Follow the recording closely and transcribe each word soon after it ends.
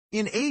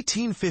In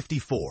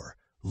 1854,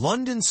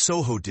 London's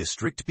Soho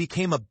district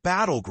became a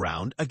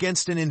battleground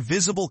against an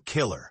invisible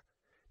killer.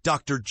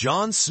 Dr.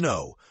 John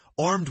Snow,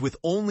 armed with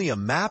only a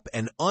map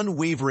and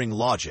unwavering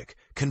logic,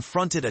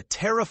 confronted a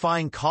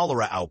terrifying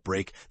cholera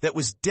outbreak that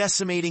was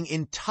decimating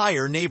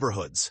entire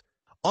neighborhoods.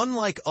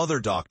 Unlike other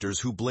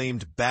doctors who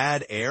blamed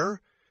bad air,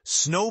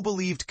 Snow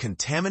believed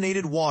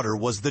contaminated water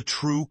was the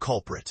true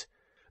culprit.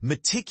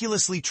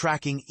 Meticulously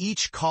tracking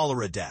each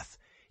cholera death,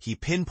 he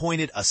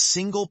pinpointed a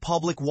single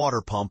public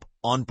water pump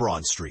on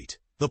Broad Street.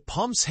 The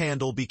pump's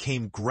handle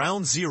became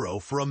ground zero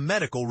for a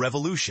medical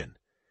revolution.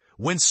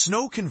 When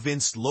Snow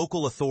convinced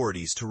local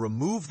authorities to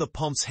remove the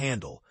pump's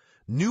handle,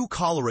 new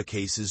cholera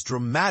cases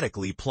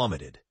dramatically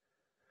plummeted.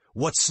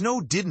 What Snow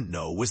didn't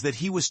know was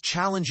that he was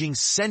challenging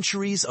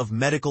centuries of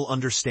medical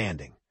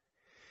understanding.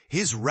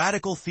 His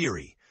radical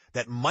theory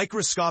that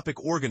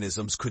microscopic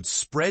organisms could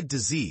spread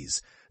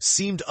disease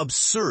seemed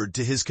absurd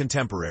to his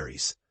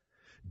contemporaries.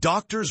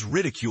 Doctors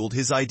ridiculed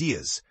his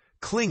ideas,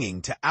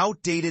 clinging to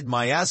outdated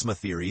miasma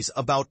theories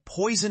about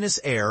poisonous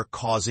air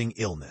causing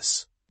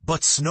illness.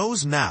 But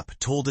Snow's map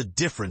told a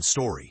different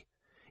story.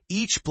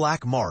 Each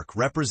black mark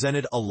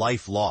represented a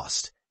life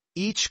lost,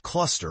 each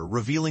cluster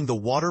revealing the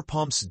water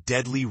pump's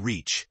deadly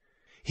reach.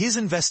 His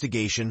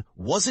investigation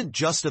wasn't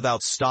just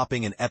about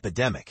stopping an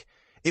epidemic.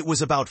 It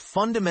was about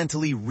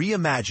fundamentally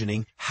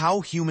reimagining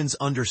how humans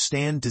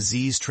understand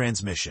disease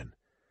transmission.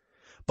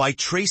 By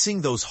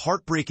tracing those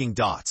heartbreaking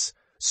dots,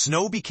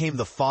 Snow became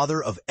the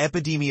father of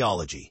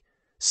epidemiology,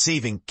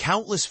 saving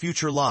countless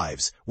future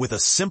lives with a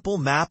simple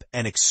map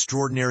and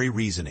extraordinary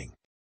reasoning.